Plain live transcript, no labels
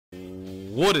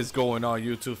What is going on,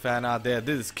 YouTube fan out there?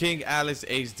 This is King Alex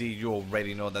HD. You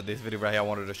already know that this video right here I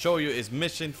wanted to show you is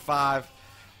mission 5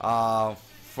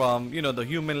 from the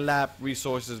human lab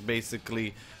resources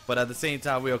basically, but at the same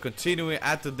time we are continuing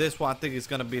after this one. I think it's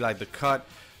gonna be like the cut,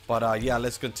 but yeah,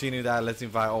 let's continue that. Let's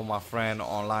invite all my friends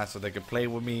online so they can play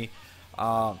with me.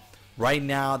 Right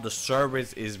now the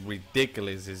service is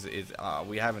ridiculous.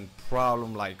 We having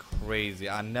problem like crazy.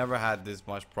 I never had this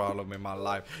much problem in my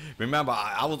life. Remember,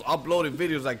 I was uploading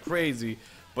videos like crazy,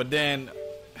 but then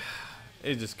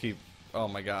it just keep, oh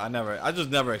my god, I just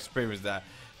never experienced that.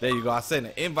 There you go. I sent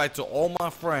an invite to all my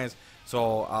friends.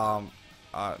 So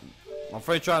my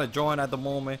friend trying to join at the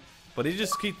moment, but it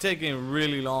just keep taking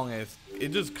really long. It's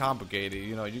just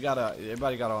complicated.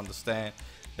 Everybody gotta understand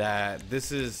that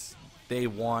this is day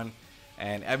one,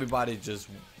 and everybody just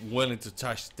willing to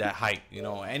touch that height.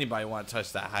 Anybody want to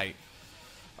touch that height.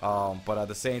 But at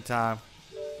the same time,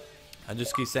 I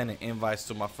just keep sending invites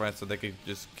to my friends so they can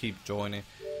just keep joining.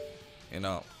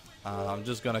 I'm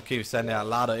just gonna keep sending a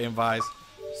lot of invites,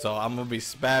 so I'm gonna be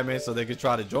spamming so they can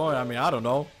try to join. I mean, I don't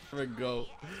know. Here we go.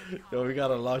 Yo, we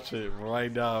gotta launch it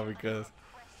right now because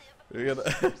we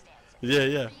gotta.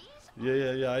 yeah.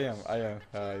 I am.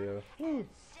 Yeah.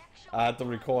 I have to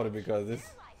record it because this.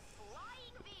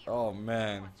 Oh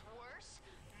man,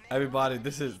 everybody,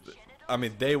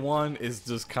 day one is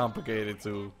just complicated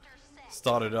to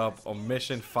start it up on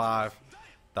mission 5,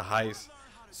 the heist.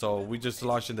 So we just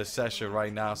launching the session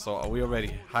right now, so we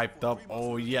already hyped up.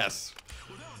 Oh yes,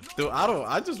 dude,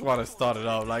 I just want to start it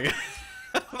up, like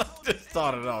let's just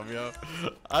start it up, yo.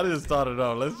 I just started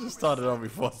up. Let's just start it up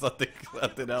before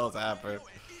something else happens.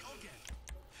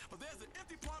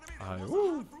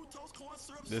 Woo.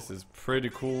 This is pretty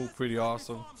cool, pretty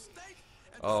awesome.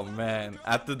 Oh man,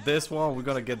 after this one we're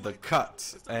gonna get the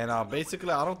cuts, and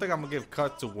basically I don't think I'm gonna give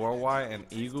cut to Worldwide and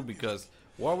Eagle because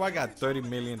Worldwide got $30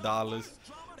 million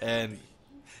and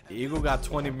Eagle got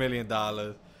 $20 million,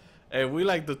 and we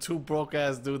like the two broke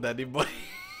ass dude that anybody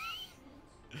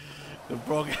the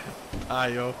broke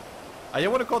yo. You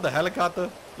wanna call the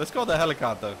helicopter? Let's call the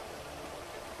helicopter.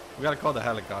 We gotta call the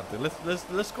helicopter.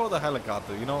 Let's call the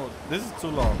helicopter. This is too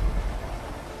long.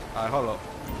 Alright, hold up.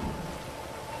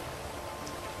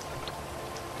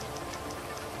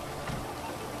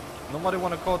 Nobody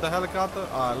want to call the helicopter?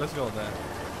 Alright, let's go then.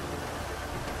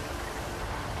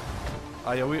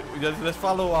 Yeah, let's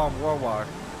follow Worldwide.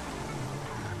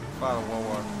 Follow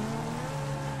Worldwide.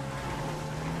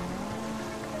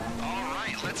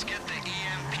 Alright, let's get the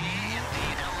EMP in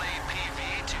the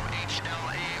LAPV to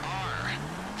HLAR.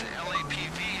 The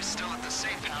LAPV is still at the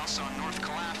safe house on North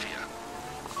Calafia.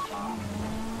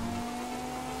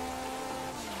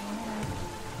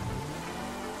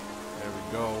 There we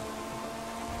go.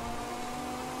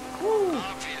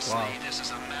 Obviously, wow. This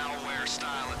is a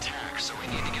malware-style attack, so we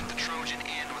need to get the Trojan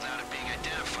in without it being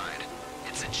identified.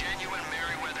 It's a genuine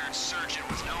Merryweather insurgent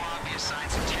with no obvious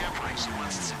signs of tampering, so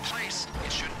once it's in place,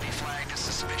 it shouldn't be flagged as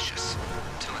suspicious.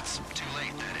 Till it's too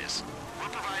late, that is.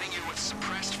 We're providing you with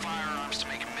suppressed firearms to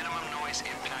make minimum noise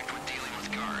impact when dealing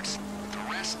with guards. The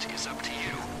rest is up to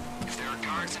you. If there are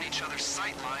guards in each other's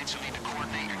sight lines, you'll need to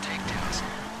coordinate your takedowns.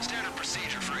 Standard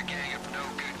procedure for a gang of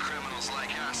no-good criminals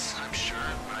like us, I'm sure,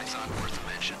 but I thought worth a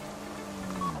mention.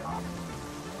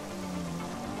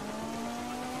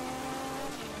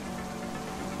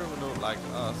 Criminal like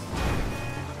us.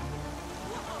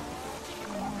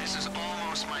 This is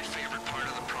almost my favorite part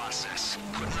of the process,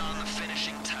 putting on the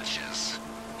finishing touches.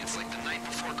 It's like the night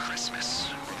before Christmas,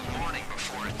 or the morning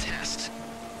before a test.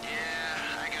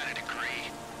 Yeah, I got a degree.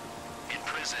 In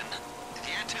prison.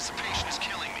 The anticipation is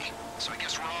killing me, so I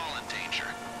guess we're all in danger.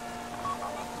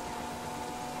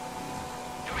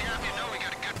 You'll be happy to know we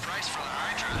got a good price for the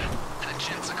Hydra. That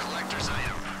jet's a collector's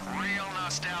item. Real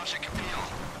nostalgic appeal.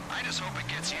 I just hope it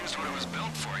gets used what it was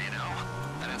built for,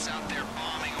 That it's out there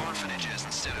bombing orphanages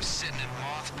instead of sitting in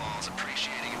mothballs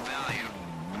appreciating in value.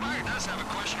 The buyer does have a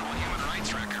questionable human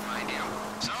rights record, mind you.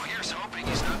 So here's hoping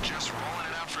he's not just rolling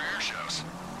it out for air shows.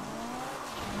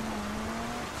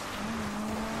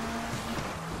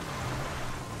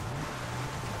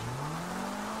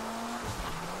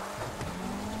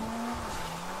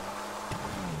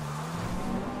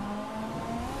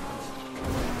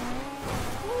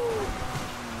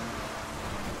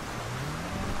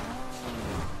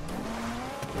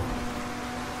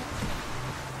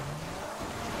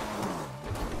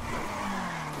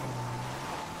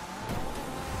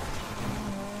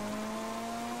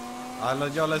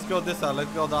 Yo, let's go this side.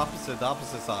 Let's go the opposite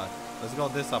side. Let's go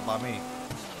this side by me.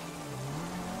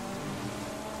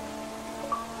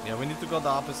 Yeah, we need to go the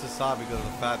opposite side because of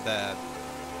the fact that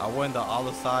I went the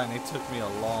other side and it took me a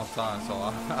long time.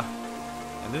 So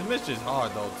And this mission is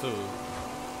hard though too.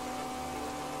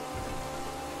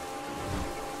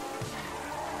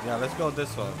 Yeah, let's go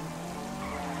this way.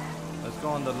 Let's go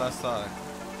on the left side.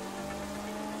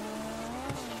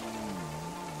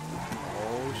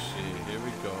 Oh shit, here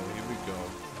we go, here we go.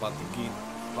 About to get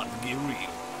real.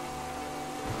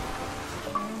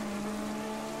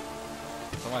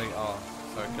 Somebody, oh,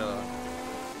 sorry,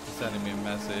 sending me a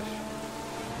message.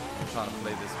 I'm trying to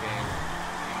play this game.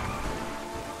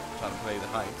 I'm trying to play the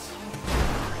Heists.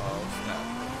 Oh snap.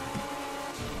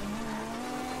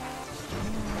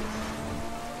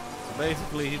 So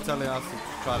basically he's telling us to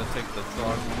try to take the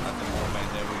truck at the moment,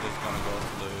 then we're just gonna go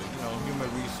to the, you know, human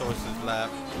resources lab,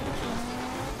 which is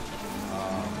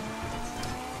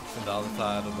in the other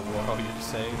side of the world, you can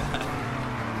say that.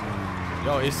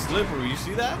 Yo, it's slippery, you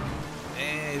see that?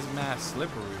 Man, it's mad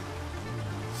slippery.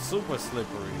 Super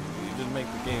slippery. You just make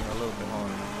the game a little bit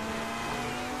harder.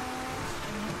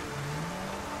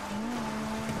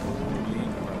 Holy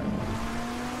crap.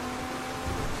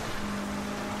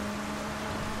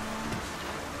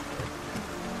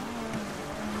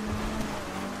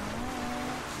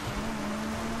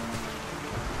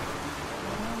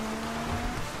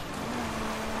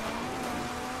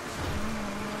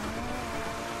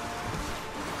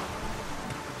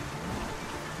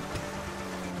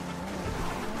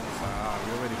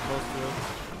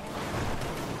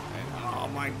 Oh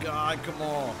my god, come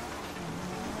on.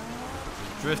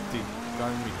 It's drifty,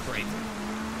 driving me crazy.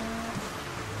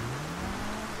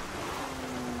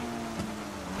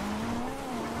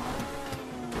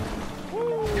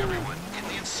 Woo. Everyone, get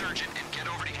the insurgent and get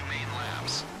over to Humane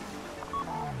Labs.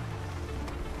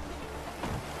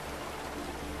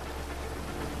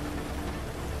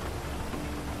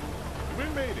 We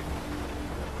made it.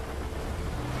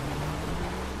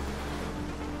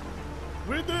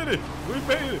 We did it! We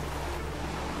made it!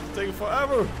 It's taking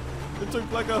forever! It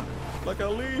took like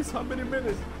at least how many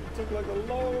minutes? It took like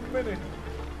a long minute.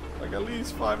 Like at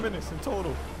least 5 minutes in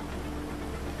total.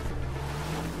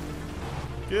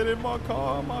 Get in my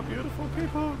car, my beautiful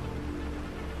people.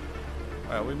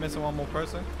 Alright, we missing one more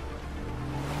person?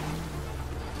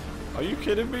 Are you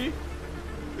kidding me?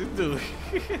 This dude.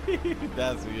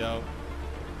 That's yo.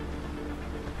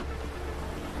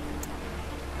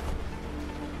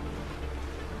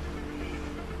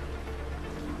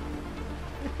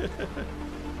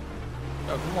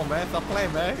 Yo, come on, man. Stop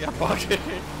playing, man. Y'all bugging.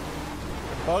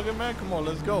 You're bugging, man. Come on,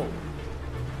 let's go.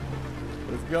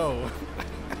 Let's go.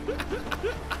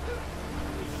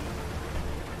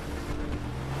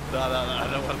 No, I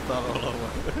don't want to start all over.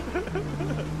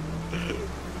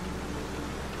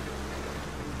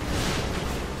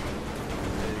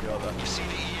 There you go, though. You see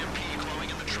the EMP glowing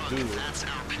in the trunk? Dude. That's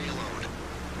our payload.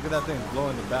 Look at that thing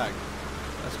blowing the back.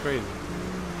 That's crazy.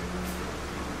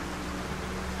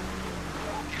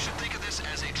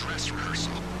 As a dress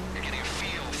rehearsal. You're getting a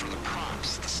feel for the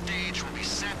props. The stage will be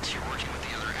set. You're working with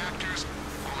the other actors.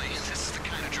 Only this is the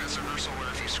kind of dress rehearsal where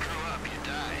if you screw up, you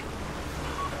die.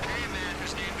 Hey man,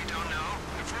 whose name we don't know.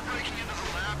 If we're breaking into the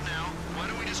lab now, why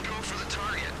don't we just go for the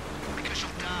target? Because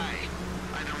you'll die.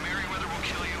 Either Merryweather will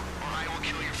kill you, or I will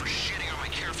kill you for shitting on my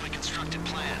carefully constructed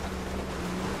plan.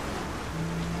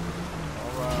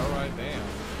 Alright, damn.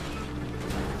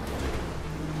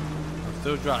 I'm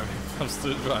still driving. I'm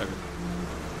still driving.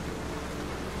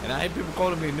 And I hate people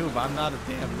calling me a noob. I'm not a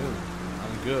damn noob.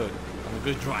 I'm good. I'm a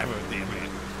good driver, damn it.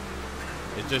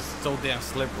 It's just so damn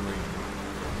slippery.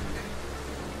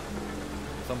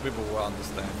 Some people will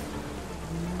understand.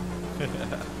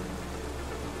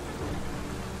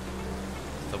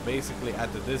 So basically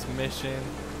after this mission,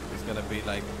 it's gonna be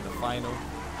like the final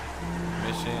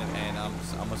mission, and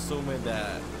I'm assuming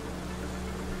that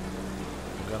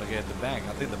we're gonna get the bank.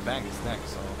 I think the bank is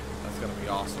next, so that's gonna be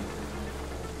awesome.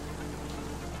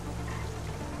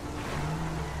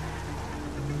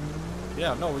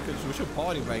 Yeah, no, we should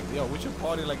party right there. We should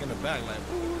party like in the back, like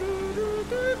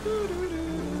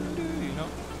you know.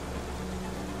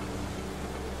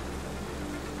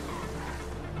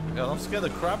 Yo, don't scare the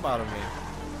crap out of me.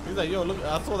 He's like, yo, look,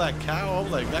 I saw that cow. I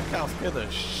was like, that cow scared the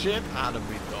shit out of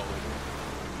me,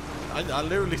 though. I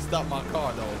literally stopped my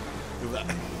car, though. I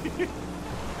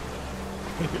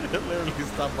literally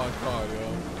stopped my car,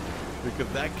 yo. Because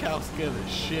that cow scared the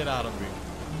shit out of me.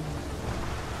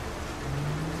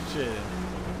 Shit.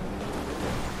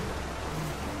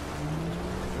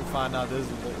 We find out this is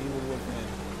the evil within.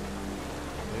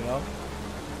 You know?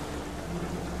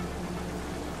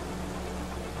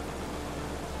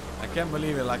 I can't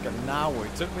believe it, like an hour.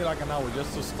 It took me like an hour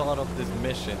just to start up this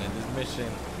mission, and this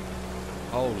mission,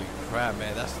 holy crap,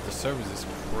 man, the service is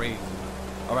crazy.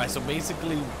 All right, so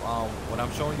basically, what I'm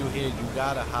showing you here, you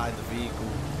gotta hide the vehicle,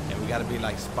 and we gotta be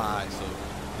like spies. So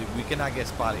we cannot get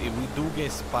spotted. If we do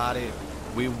get spotted,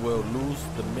 we will lose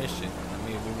the mission. I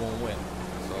mean, we won't win.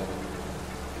 So.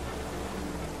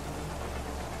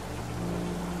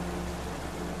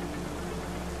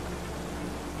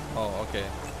 Oh, okay.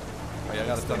 Oh, yeah, I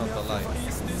gotta turn off the light.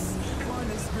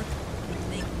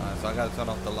 Alright, so I gotta turn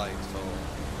off the light. So.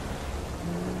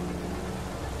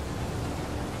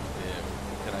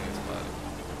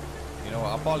 You know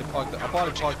what? I'll probably park the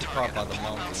car by the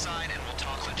mountain. Outside and we'll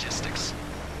talk logistics.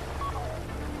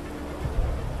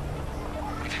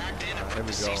 We've hacked in and put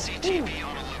the CCTV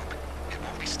on a loop. It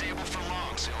won't be stable for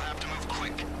long, so you'll have to move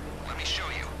quick. Let me show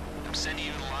you. I'm sending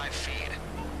you the live feed.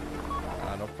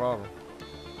 No problem.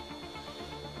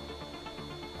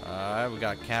 Alright, we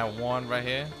got Cat 1 right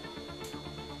here.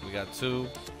 We got 2.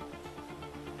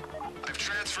 I've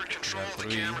transferred control of the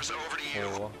cameras over to you.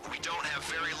 4, we don't have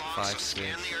very long, 5, so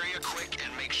scan 6. the area quick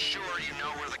and make sure you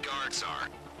know where the guards are.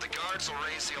 The guards will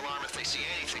raise the alarm if they see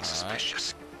anything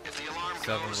suspicious. If the alarm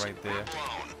 7 goes, right there. we're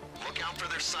blown. Look out for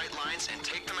their sight lines and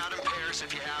take them out in pairs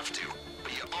if you have to.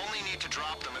 But you only need to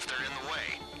drop them if they're in the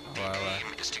way. The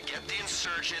aim is to get the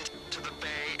insurgent to the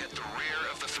bay at the rear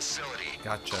of the facility.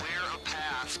 Gotcha. Clear a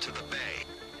path to the bay.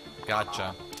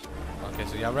 Gotcha. Okay,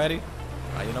 so y'all ready?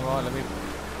 You know what? Let me.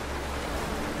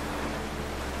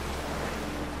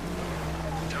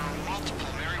 There are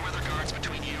multiple Merryweather guards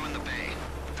between you and the bay.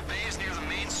 The bay is near the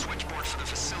main switchboard for the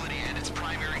facility and its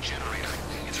primary generator.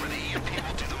 It's where the EMP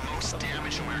will do the most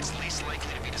damage and where it's least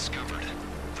likely to be discovered.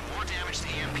 The more damage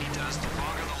the EMP does, the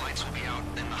longer the lights will be out,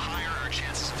 and the higher our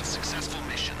chances of a successful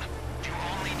mission. You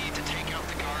only need to take out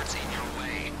the guards in your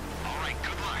way. Alright,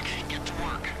 good luck. Get to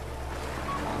work.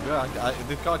 Good.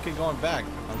 This car keep going back.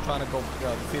 I'm trying to go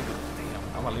see the.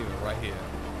 Damn, I'm gonna leave it right here.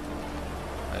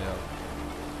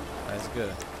 That's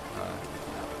good.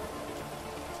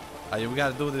 Alright, we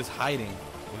gotta do this hiding.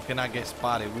 We cannot get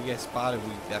spotted. We get spotted,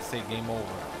 that's it. Game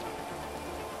over.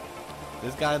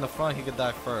 This guy in the front, he could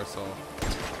die first. So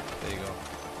there you go.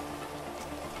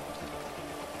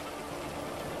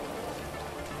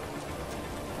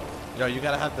 Yo, you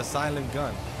gotta have the silent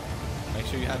gun. Make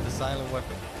sure you have the silent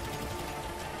weapon.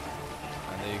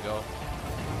 And there you go.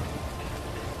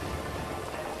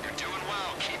 You're doing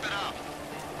well. Keep it up.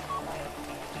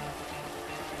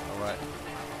 Alright.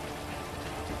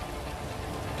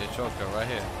 Your choker right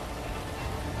here.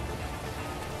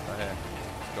 Right here.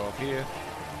 Let's go up here.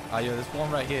 Yo, there's one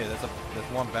right here.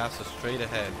 There's one bastard straight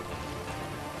ahead.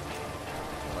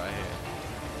 Right here.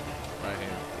 Right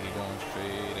here. He going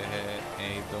straight ahead.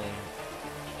 And he's doing.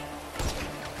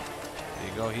 There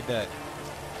you go, he dead.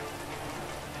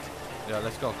 Yo,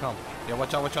 let's go, come. Yo,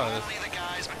 watch out, watch out. Only the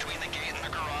guys between the gate and the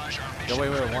garage are Yo, wait,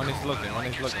 mission one is critical, looking, one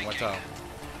is you're looking, watch thinking. out.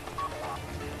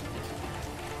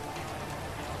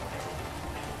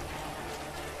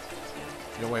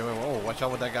 Yo, wait, oh, watch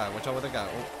out with that guy, watch out with that guy.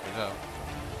 Oh, good job.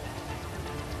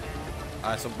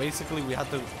 Alright, so basically we have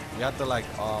to like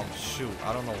shoot.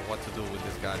 I don't know what to do with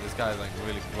this guy. This guy is like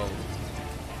really close.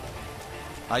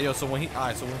 Alright, yo, so when he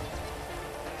alright,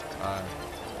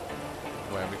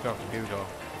 wait, be careful, here we go.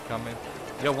 He's coming.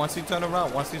 Yo, once he turn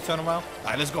around,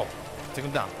 alright, let's go. Take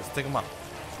him down. Let's take him out.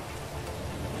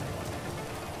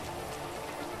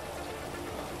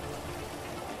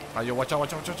 Alright, yo, watch out.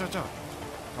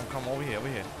 Come over here,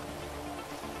 Alright.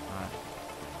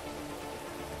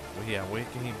 Where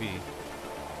can he be?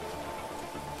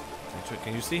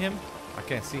 Can you see him? I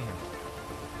can't see him.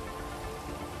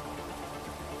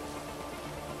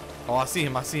 Oh, I see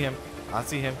him.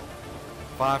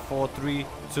 5, 4, 3,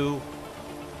 2,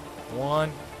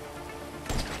 1.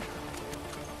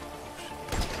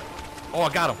 Oh, I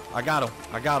got him.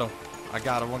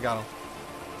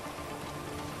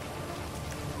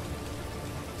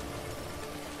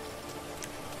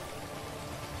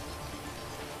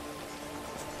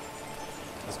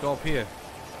 Let's go up here.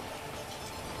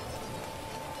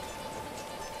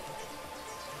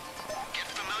 Get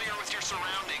familiar with your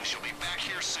surroundings. You'll be back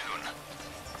here soon.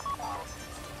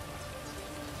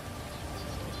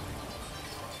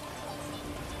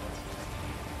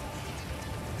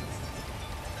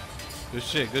 Good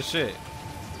shit.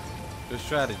 Good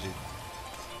strategy.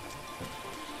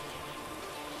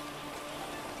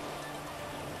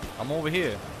 I'm over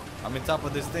here. I'm in top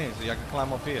of this thing, so y'all can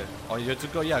climb up here. Oh, you're to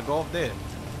go? Yeah, go up there.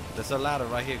 There's a ladder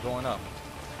right here going up.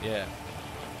 Yeah.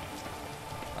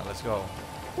 Now let's go.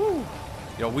 Woo.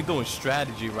 Yo, we doing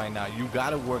strategy right now. You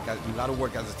gotta work as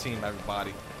a team,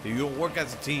 everybody. If you don't work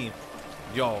as a team,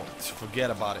 yo, forget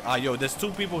about it. Yo, there's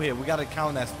 2 people here. We gotta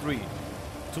count as 3.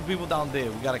 2 people down there.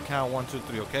 We gotta count 1, 2,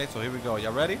 3. Okay, so here we go.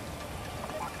 Y'all ready?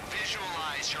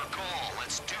 Visualize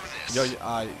Yo,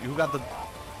 you got the.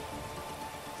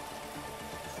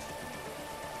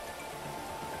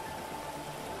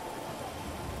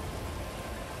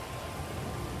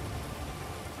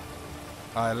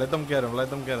 Alright, let them get him. Let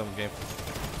them get him, game.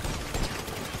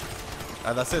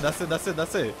 Alright, that's it. That's it. That's it.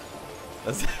 That's it.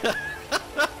 That's it.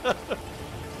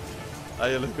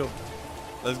 Alright, let's go.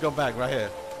 Let's go back right here.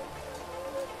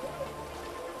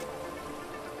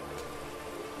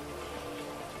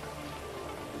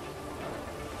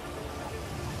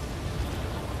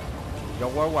 Yo,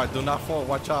 worldwide, do not fall.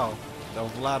 Watch out.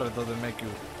 That ladder doesn't make you.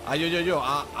 Yo.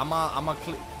 I'm a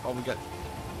click. Oh, we got.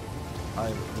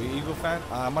 Alright, we Eagle fan.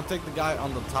 I'm gonna take the guy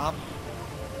on the top.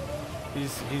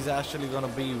 He's actually gonna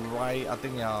be right. I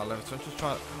think let's just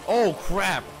try. Oh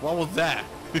crap! What was that?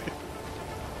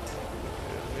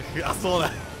 I saw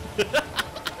that.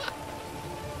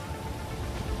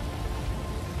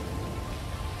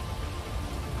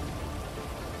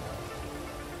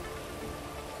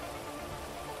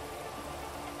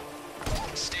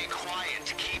 Stay quiet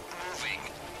to keep moving.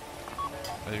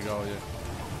 There you go,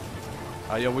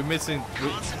 yeah. Yo, we're missing.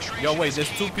 Yo, wait, there's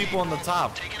 2 people on the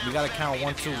top. We gotta count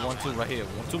 1, 2, 1, 2 right here.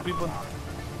 1, 2 people.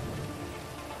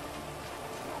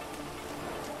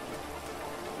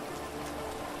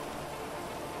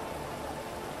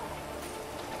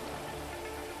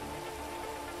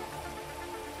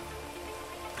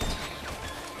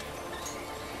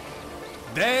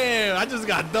 Damn, I just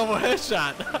got double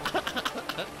headshot.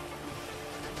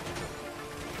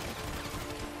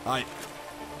 Alright.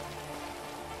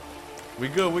 We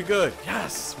good, we good.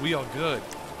 Yes, we are good.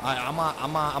 I'm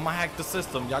a hack the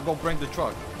system. Y'all go bring the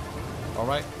truck. All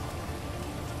right.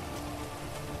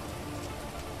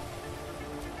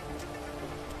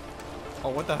 Oh,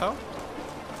 what the hell?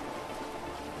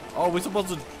 Oh, we supposed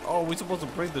to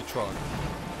bring the truck.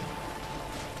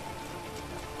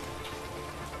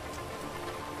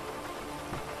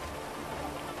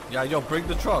 Yeah, yo, bring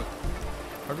the truck.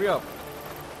 Hurry up.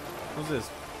 Who's this?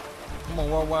 Come on,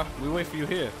 worldwide. We wait for you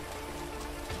here.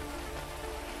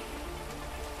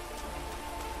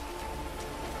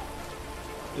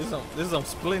 This is some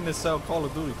Splinter Cell Call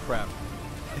of Duty crap.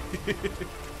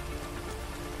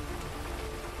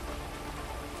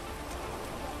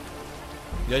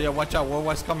 Yeah, watch out.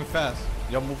 Worldwide's coming fast.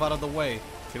 Yo, move out of the way.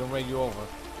 He don't run you over.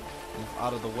 Move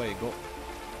out of the way. Go.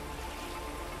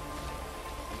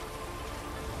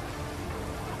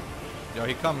 Yo,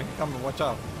 he coming. Watch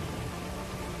out.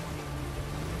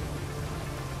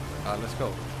 Let's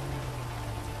go.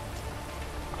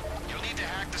 You'll need to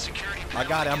hack the security panel. I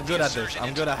got it. I'm good at this.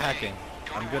 I'm good at hacking.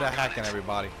 I'm good at hacking,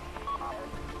 everybody.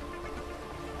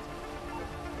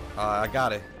 I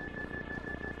got it.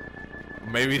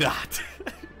 Maybe not.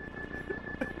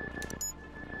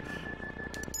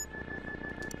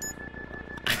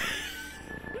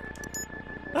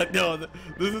 No,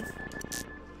 this is.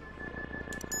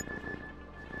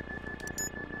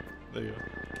 There you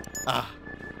go.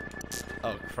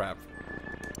 Oh crap.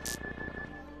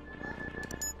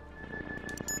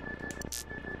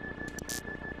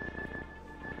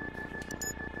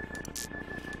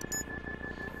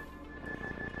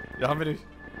 Yeah, how many?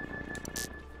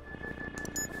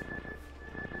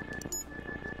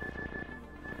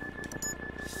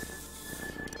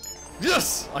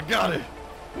 Yes! I got it!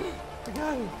 I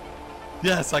got it!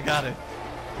 Yes, I got it!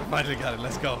 I finally got it,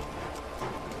 let's go.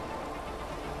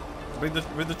 Bring the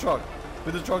truck.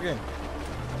 Bring the truck in.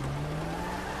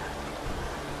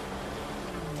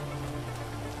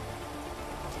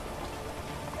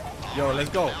 Yo, let's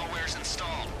go. Malware's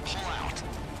installed.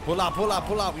 Pull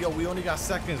out. Yo, we only got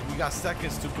seconds. We got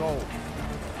seconds to go.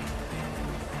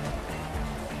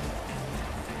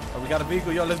 Oh, we got a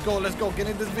vehicle. Yo, let's go. Get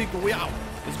in this vehicle. We out.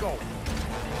 Let's go.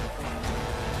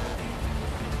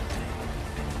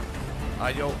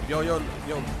 Alright, yo,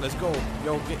 let's go.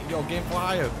 Yo, game for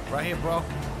hire. Right here, bro.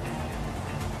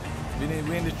 We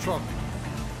in the truck.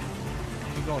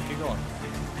 Keep going.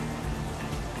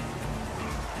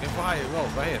 Game for hire, go,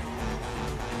 right here.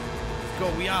 Let's go,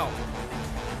 we out.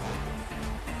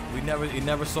 He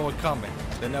never saw it coming.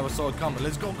 They never saw it coming.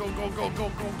 Let's go.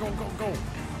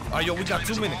 Alright, yo, we got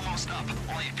 2 minutes. Almost up.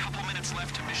 Only a couple minutes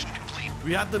left to mission complete.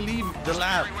 We have to leave the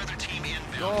lab.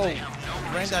 Go.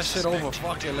 Ran that shit over.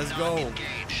 Fuck it, let's go.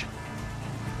 Engage.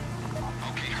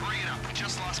 Okay, hurry it up. We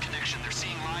just lost connection. They're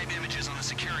seeing live images on the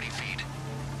security feed.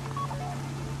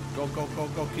 Go.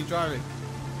 Keep driving.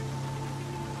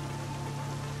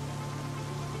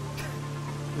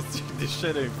 This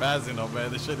shit ain't fast enough, man.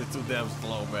 This shit is too damn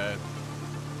slow, man.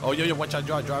 Oh, yo, watch out.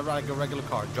 Drive like a regular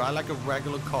car. Drive like a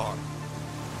regular car.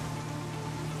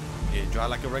 Yeah, drive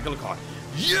like a regular car.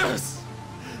 Yes!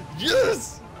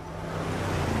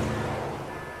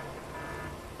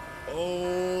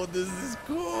 Oh, this is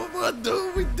cool, but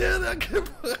dude, we did it. I can't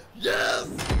yes.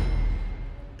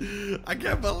 I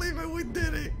can't believe it. We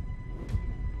did it.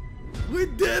 We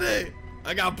did it.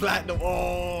 I got platinum.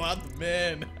 Oh, I'm the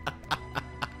man.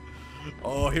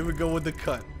 Oh, here we go with the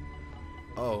cut.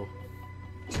 Oh.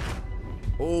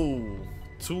 Oh,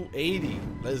 280.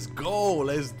 Let's go.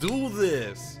 Let's do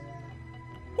this.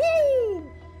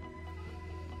 Woo!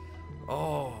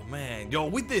 Oh man, yo,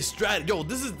 we did strategy. Yo,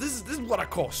 this is what I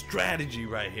call strategy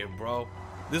right here, bro.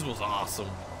 This was awesome.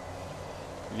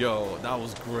 Yo, that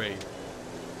was great.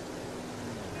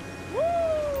 Woo!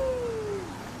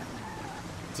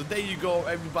 So there you go,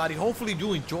 everybody. Hopefully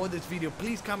you enjoyed this video.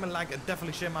 Please comment, like, and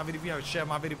definitely share my video. If you haven't shared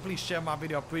my video, please share my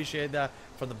video. I appreciate that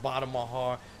from the bottom of my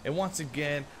heart. And once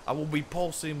again, I will be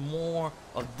posting more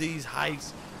of these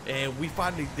heists. And we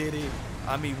finally did it.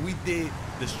 I mean, we did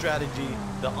the strategy,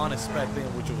 the unexpected,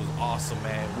 which was awesome,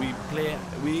 man.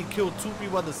 We killed 2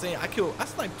 people at the same. I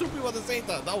sniped 2 people at the same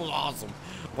time. That was awesome.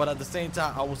 But at the same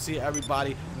time, I will see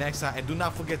everybody next time. And do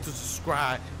not forget to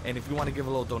subscribe. And if you want to give a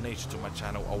little donation to my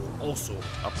channel, I will also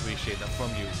appreciate that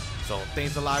from you. So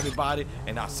thanks a lot, everybody,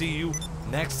 and I'll see you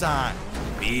next time.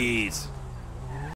 Peace.